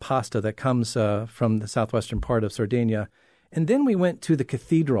pasta that comes from the southwestern part of Sardinia. And then we went to the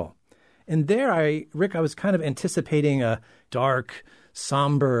cathedral. And there, Rick, I was kind of anticipating a dark,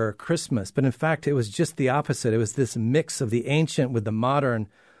 somber Christmas. But in fact, it was just the opposite. It was this mix of the ancient with the modern.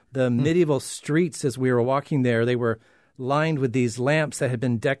 The medieval streets, as we were walking there, they were lined with these lamps that had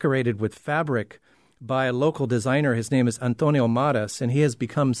been decorated with fabric by a local designer. His name is Antonio Maras, and he has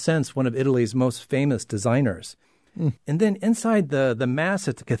become since one of Italy's most famous designers. And then inside the Mass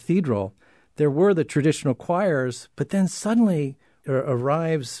at the cathedral, there were the traditional choirs, but then suddenly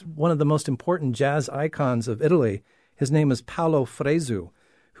arrives one of the most important jazz icons of Italy. His name is Paolo Fresu,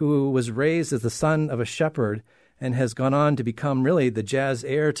 who was raised as the son of a shepherd and has gone on to become really the jazz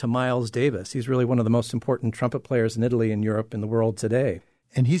heir to Miles Davis. He's really one of the most important trumpet players in Italy and Europe and the world today.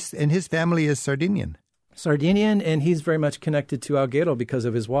 And his family is Sardinian. Sardinian, and he's very much connected to Alghero because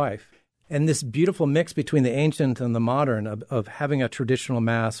of his wife. And this beautiful mix between the ancient and the modern of having a traditional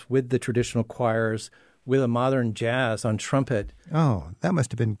mass with the traditional choirs, with a modern jazz on trumpet. Oh, that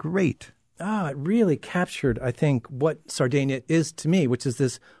must have been great. It really captured, I think, what Sardinia is to me, which is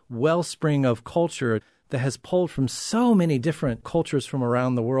this wellspring of culture that has pulled from so many different cultures from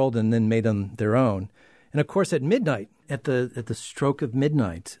around the world and then made them their own. And of course, at midnight, at the stroke of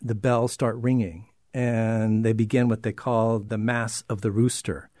midnight, the bells start ringing, and they begin what they call the Mass of the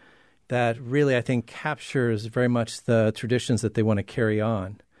Rooster. That really, I think, captures very much the traditions that they want to carry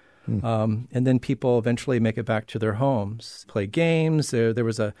on. And then people eventually make it back to their homes, play games. There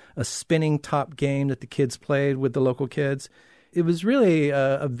was a spinning top game that the kids played with the local kids. It was really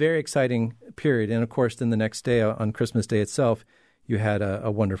a very exciting period. And, of course, then the next day, on Christmas Day itself, you had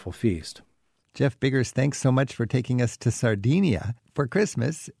a wonderful feast. Jeff Biggers, thanks so much for taking us to Sardinia for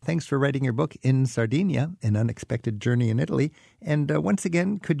Christmas. Thanks for writing your book, In Sardinia, An Unexpected Journey in Italy. And once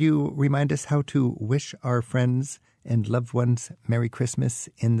again, could you remind us how to wish our friends and loved ones Merry Christmas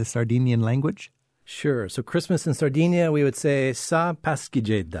in the Sardinian language? Sure. So Christmas in Sardinia, we would say Sa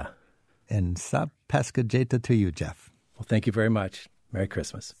Pasquigeda. And Sa Pasquigeda to you, Jeff. Well, thank you very much. Merry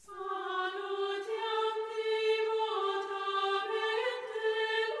Christmas.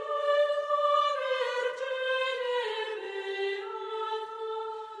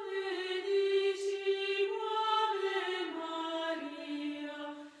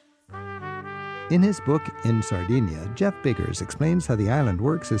 In his book, In Sardinia, Jeff Biggers explains how the island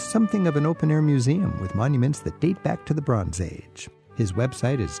works as something of an open-air museum with monuments that date back to the Bronze Age. His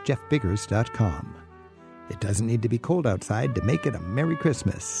website is jeffbiggers.com. It doesn't need to be cold outside to make it a Merry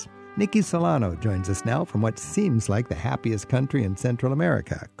Christmas. Nikki Solano joins us now from what seems like the happiest country in Central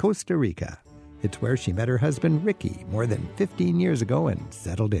America, Costa Rica. It's where she met her husband, Ricky, more than 15 years ago and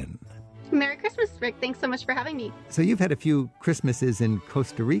settled in. Merry Christmas, Rick. Thanks so much for having me. So you've had a few Christmases in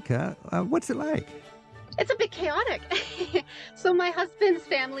Costa Rica. What's it like? It's a bit chaotic. So my husband's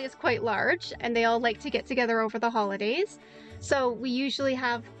family is quite large, and they all like to get together over the holidays. So we usually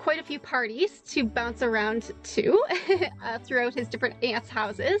have quite a few parties to bounce around to throughout his different aunts'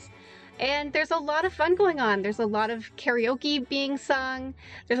 houses. And there's a lot of fun going on. There's a lot of karaoke being sung.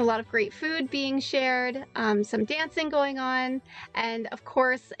 There's a lot of great food being shared, some dancing going on, and of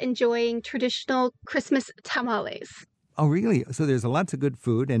course, enjoying traditional Christmas tamales. Oh, really? So there's lots of good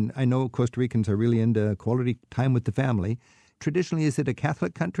food, and I know Costa Ricans are really into quality time with the family. Traditionally, is it a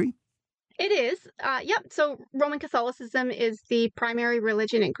Catholic country? It is. Yep. So Roman Catholicism is the primary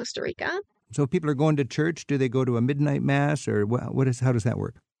religion in Costa Rica. So if people are going to church, do they go to a midnight mass, or how does that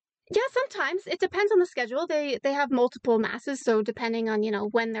work? Yeah, sometimes. It depends on the schedule. They have multiple masses, so depending on,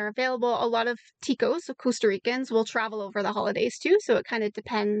 when they're available, a lot of Ticos, so Costa Ricans, will travel over the holidays too, so it kind of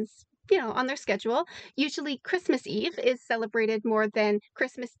depends, on their schedule. Usually Christmas Eve is celebrated more than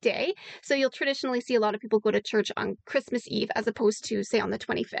Christmas Day, so you'll traditionally see a lot of people go to church on Christmas Eve as opposed to, say, on the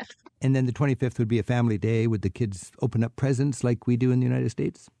 25th. And then the 25th would be a family day. Would the kids open up presents like we do in the United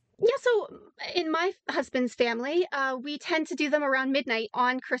States? Yeah, so in my husband's family, we tend to do them around midnight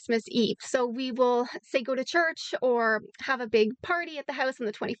on Christmas Eve. So we will, say, go to church or have a big party at the house on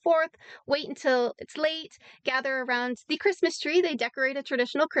the 24th, wait until it's late, gather around the Christmas tree. They decorate a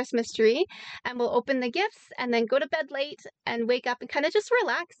traditional Christmas tree, and we'll open the gifts and then go to bed late and wake up and kind of just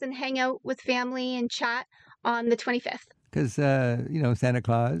relax and hang out with family and chat on the 25th. Because, Santa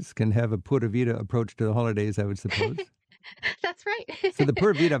Claus can have a pura vida approach to the holidays, I would suppose. That's right. So the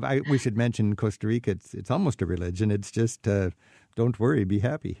Pura Vida, we should mention Costa Rica, it's almost a religion. It's just, don't worry, be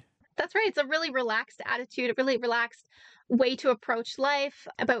happy. That's right. It's a really relaxed attitude, a really relaxed way to approach life,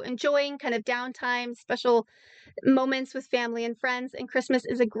 about enjoying kind of downtime, special moments with family and friends. And Christmas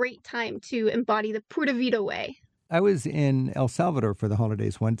is a great time to embody the Pura Vida way. I was in El Salvador for the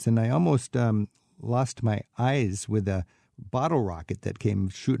holidays once, and I almost lost my eyes with a bottle rocket that came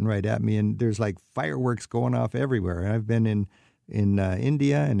shooting right at me, and there's like fireworks going off everywhere. And I've been in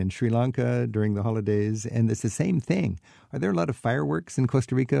India and in Sri Lanka during the holidays, and it's the same thing. Are there a lot of fireworks in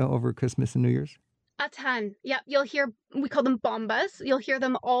Costa Rica over Christmas and New Year's? A ton. Yep. You'll hear, we call them bombas. You'll hear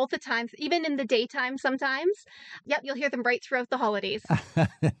them all the time, even in the daytime sometimes. Yep. You'll hear them right throughout the holidays.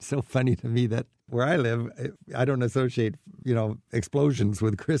 It's so funny to me that where I live, I don't associate, explosions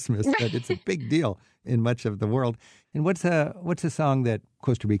with Christmas, but it's a big deal in much of the world. And what's a song that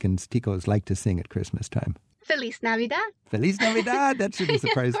Costa Ricans, Ticos, like to sing at Christmas time? Feliz Navidad. Feliz Navidad. That shouldn't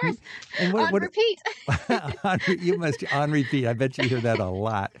surprise me. And on repeat. You must on repeat. I bet you hear that a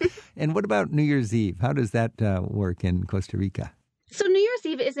lot. And what about New Year's Eve? How does that work in Costa Rica? So New Year's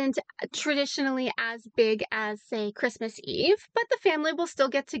Eve isn't traditionally as big as, say, Christmas Eve, but the family will still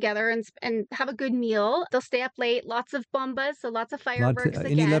get together and have a good meal. They'll stay up late, lots of bombas, so lots of fireworks again.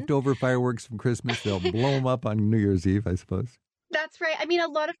 Any leftover fireworks from Christmas, they'll blow them up on New Year's Eve, I suppose. That's right. I mean, a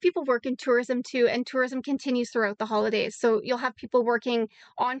lot of people work in tourism too, and tourism continues throughout the holidays. So you'll have people working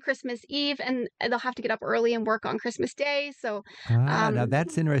on Christmas Eve, and they'll have to get up early and work on Christmas Day. So now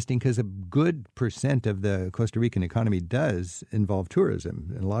that's interesting, because a good percent of the Costa Rican economy does involve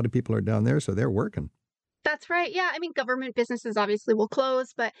tourism, and a lot of people are down there, so they're working. That's right. Yeah. I mean, government businesses obviously will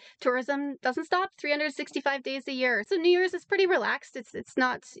close, but tourism doesn't stop 365 days a year. So New Year's is pretty relaxed. It's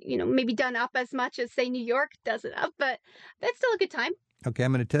not, maybe done up as much as, say, New York does it up, but it's still a good time. Okay,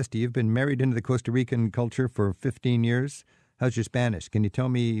 I'm going to test you. You've been married into the Costa Rican culture for 15 years. How's your Spanish? Can you tell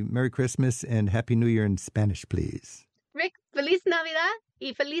me Merry Christmas and Happy New Year in Spanish, please? Rick, Feliz Navidad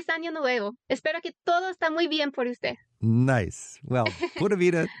y Feliz Año Nuevo. Espero que todo está muy bien por usted. Nice. Well, pura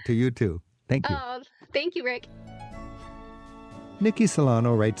vida to you too. Thank you. Oh, thank you, Rick. Nikki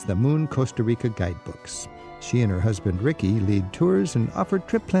Solano writes the Moon Costa Rica guidebooks. She and her husband Ricky lead tours and offer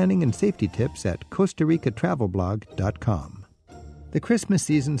trip planning and safety tips at CostaRicaTravelblog.com. The Christmas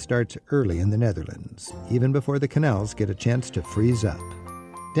season starts early in the Netherlands, even before the canals get a chance to freeze up.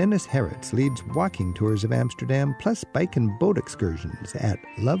 Dennis Herritz leads walking tours of Amsterdam plus bike and boat excursions at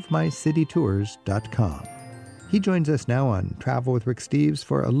LoveMyCityTours.com. He joins us now on Travel with Rick Steves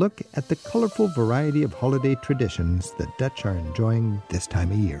for a look at the colorful variety of holiday traditions the Dutch are enjoying this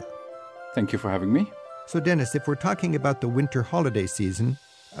time of year. Thank you for having me. So, Dennis, if we're talking about the winter holiday season,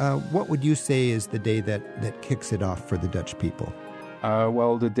 what would you say is the day that kicks it off for the Dutch people?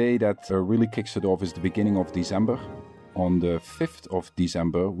 Well, the day that really kicks it off is the beginning of December. On the 5th of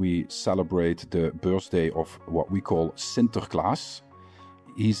December, we celebrate the birthday of what we call Sinterklaas.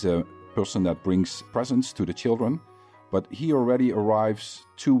 He's a person that brings presents to the children, but he already arrives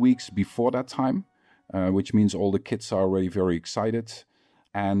 2 weeks before that time, which means all the kids are already very excited.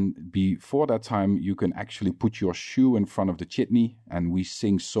 And before that time, you can actually put your shoe in front of the chimney, and we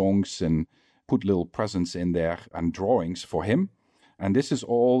sing songs and put little presents in there and drawings for him. And this is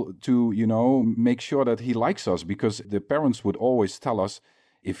all to, make sure that he likes us, because the parents would always tell us,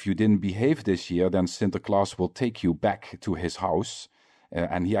 if you didn't behave this year, then Sinterklaas will take you back to his house.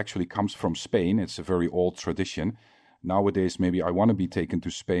 And he actually comes from Spain. It's a very old tradition. Nowadays, maybe I want to be taken to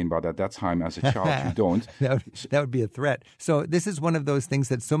Spain, but at that time, as a child, you don't. That would be a threat. So this is one of those things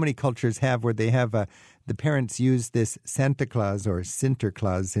that so many cultures have where they have the parents use this Santa Claus or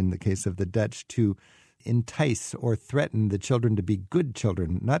Sinterklaas in the case of the Dutch to entice or threaten the children to be good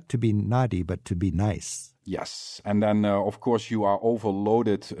children, not to be naughty, but to be nice. Yes. And then, of course, you are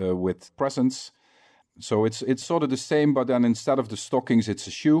overloaded with presents. So it's sort of the same, but then instead of the stockings, it's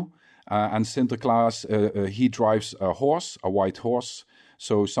a shoe. And Sinterklaas, he drives a horse, a white horse.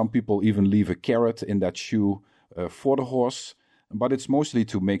 So some people even leave a carrot in that shoe for the horse. But it's mostly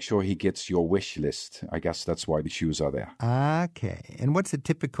to make sure he gets your wish list. I guess that's why the shoes are there. Okay. And what's a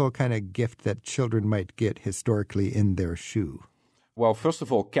typical kind of gift that children might get historically in their shoe? Well, first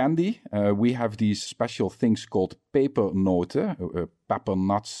of all, candy. We have these special things called pepernoten, pepper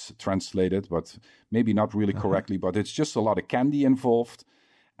nuts translated, but maybe not really correctly. But it's just a lot of candy involved.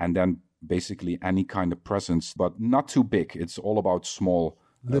 And then basically any kind of presents, but not too big. It's all about small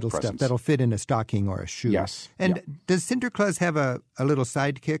little presents. Stuff that'll fit in a stocking or a shoe. Yes. And does Sinterklaas have a little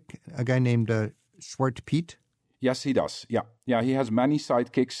sidekick, a guy named Zwart Piet? Yes, he does. Yeah, he has many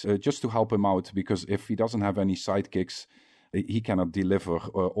sidekicks just to help him out, because if he doesn't have any sidekicks, he cannot deliver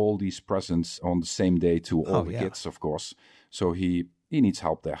all these presents on the same day to all the kids, of course. So he needs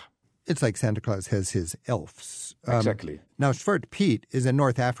help there. It's like Santa Claus has his elves. Exactly. Now, Zwart Piet is a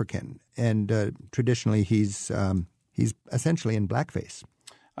North African, and traditionally he's essentially in blackface.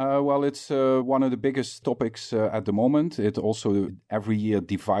 Well, it's one of the biggest topics at the moment. It also every year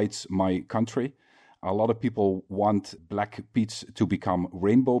divides my country. A lot of people want black Piets to become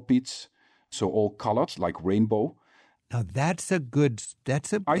rainbow Piets, so all colored like rainbow. Now, that's an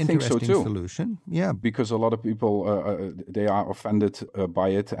interesting think so too. Solution. Yeah. Because a lot of people, they are offended by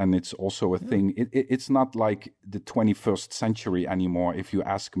it, and it's also a thing. It's not like the 21st century anymore, if you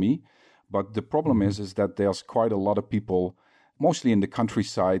ask me. But the problem is that there's quite a lot of people, mostly in the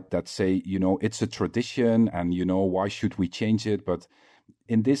countryside, that say, it's a tradition, and, why should we change it? But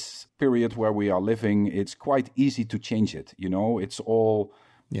in this period where we are living, it's quite easy to change it. It's all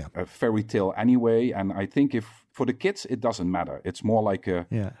a fairy tale anyway. And I think for the kids, it doesn't matter. It's more like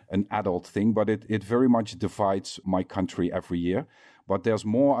an adult thing, but it very much divides my country every year. But there's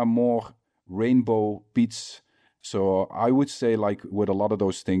more and more rainbow Piets. So I would say, like with a lot of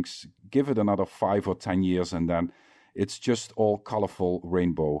those things, give it another 5 or 10 years, and then it's just all colorful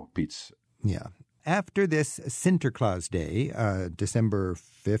rainbow Piets. Yeah. After this Sinterklaas Day, December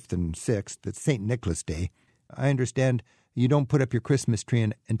 5th and 6th, that's St. Nicholas Day, I understand you don't put up your Christmas tree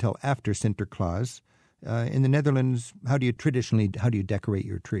until after Sinterklaas. In the Netherlands, how do you decorate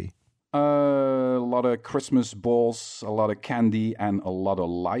your tree? A lot of Christmas balls, a lot of candy, and a lot of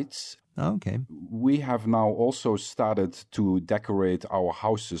lights. Okay. We have now also started to decorate our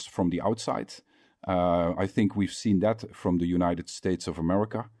houses from the outside. I think we've seen that from the United States of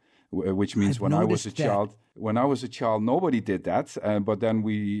America, which means when I was a child, nobody did that. But then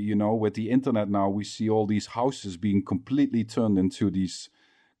we, with the internet now, we see all these houses being completely turned into these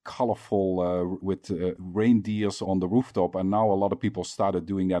colorful with reindeers on the rooftop, and now a lot of people started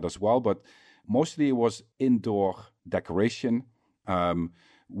doing that as well, but mostly it was indoor decoration.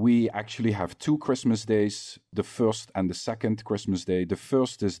 We actually have 2 Christmas days, the first and the second Christmas day. The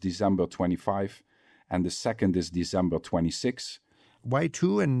first is December 25 and the second is December 26. Why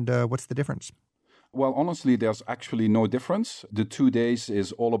 2, and what's the difference? Well, honestly, there's actually no difference. The 2 days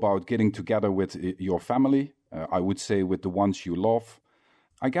is all about getting together with your family, I would say with the ones you love.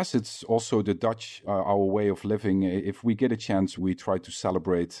 I guess it's also the Dutch, our way of living. If we get a chance, we try to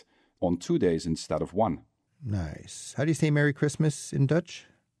celebrate on 2 days instead of 1. Nice. How do you say Merry Christmas in Dutch?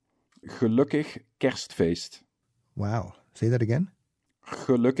 Gelukkig Kerstfeest. Wow. Say that again?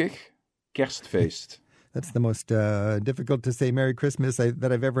 Gelukkig Kerstfeest. That's the most difficult to say Merry Christmas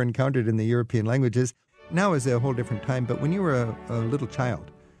that I've ever encountered in the European languages. Now is a whole different time, but when you were a little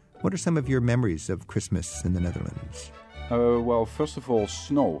child, what are some of your memories of Christmas in the Netherlands? Well, first of all,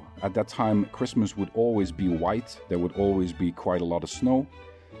 snow. At that time, Christmas would always be white. There would always be quite a lot of snow.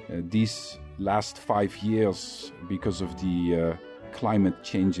 These last 5 years, because of the climate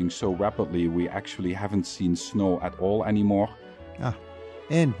changing so rapidly, we actually haven't seen snow at all anymore.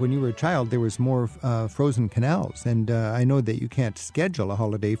 And when you were a child, there was more frozen canals. And I know that you can't schedule a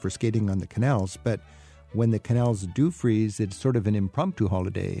holiday for skating on the canals, but when the canals do freeze, it's sort of an impromptu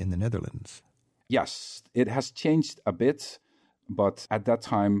holiday in the Netherlands. Yes, it has changed a bit, but at that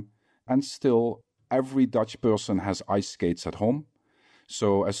time, and still, every Dutch person has ice skates at home.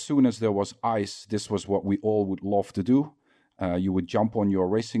 So as soon as there was ice, this was what we all would love to do. You would jump on your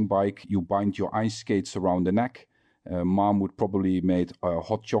racing bike, you bind your ice skates around the neck, Mom would probably made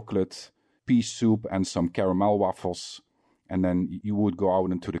hot chocolate, pea soup, and some caramel waffles. And then you would go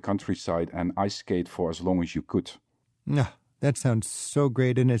out into the countryside and ice skate for as long as you could. That sounds so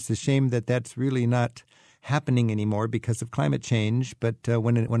great, and it's a shame that that's really not happening anymore because of climate change. But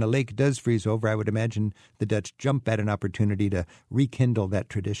when a lake does freeze over, I would imagine the Dutch jump at an opportunity to rekindle that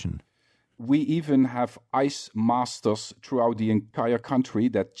tradition. We even have ice masters throughout the entire country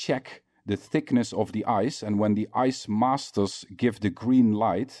that check the thickness of the ice. And when the ice masters give the green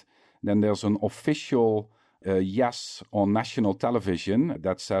light, then there's an official yes on national television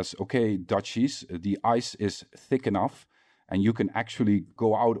that says, okay, Dutchies, the ice is thick enough and you can actually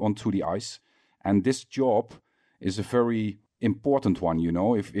go out onto the ice. And this job is a very important one, you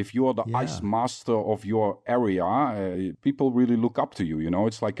know. If you're the ice master of your area, people really look up to you, you know.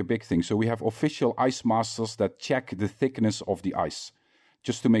 It's like a big thing. So we have official ice masters that check the thickness of the ice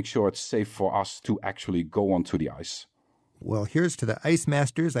just to make sure it's safe for us to actually go onto the ice. Well, here's to the ice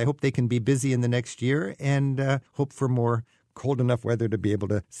masters. I hope they can be busy in the next year and hope for more cold enough weather to be able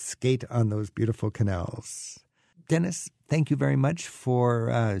to skate on those beautiful canals. Dennis, thank you very much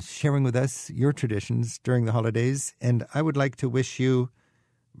for sharing with us your traditions during the holidays. And I would like to wish you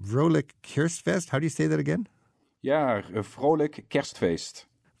Vrolijk Kerstfest. How do you say that again? Yeah, vrolijk Kerstfeest.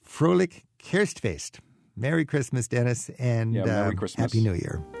 Vrolijk Kerstfeest. Merry Christmas, Dennis, and Merry Christmas. Happy New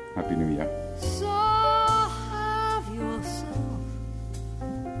Year. Happy New Year. So have yourself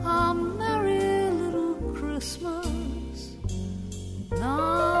a merry little Christmas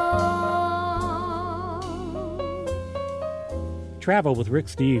now. Travel with Rick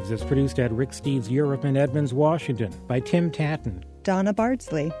Steves is produced at Rick Steves Europe in Edmonds, Washington by Tim Tatton, Donna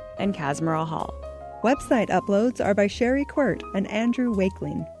Bardsley, and Casmara Hall. Website uploads are by Sherry Quirt and Andrew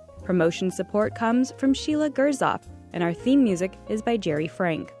Wakeling. Promotion support comes from Sheila Gerzoff, and our theme music is by Jerry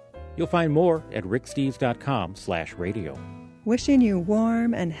Frank. You'll find more at ricksteves.com/radio. Wishing you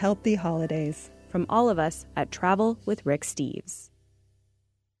warm and healthy holidays. From all of us at Travel with Rick Steves.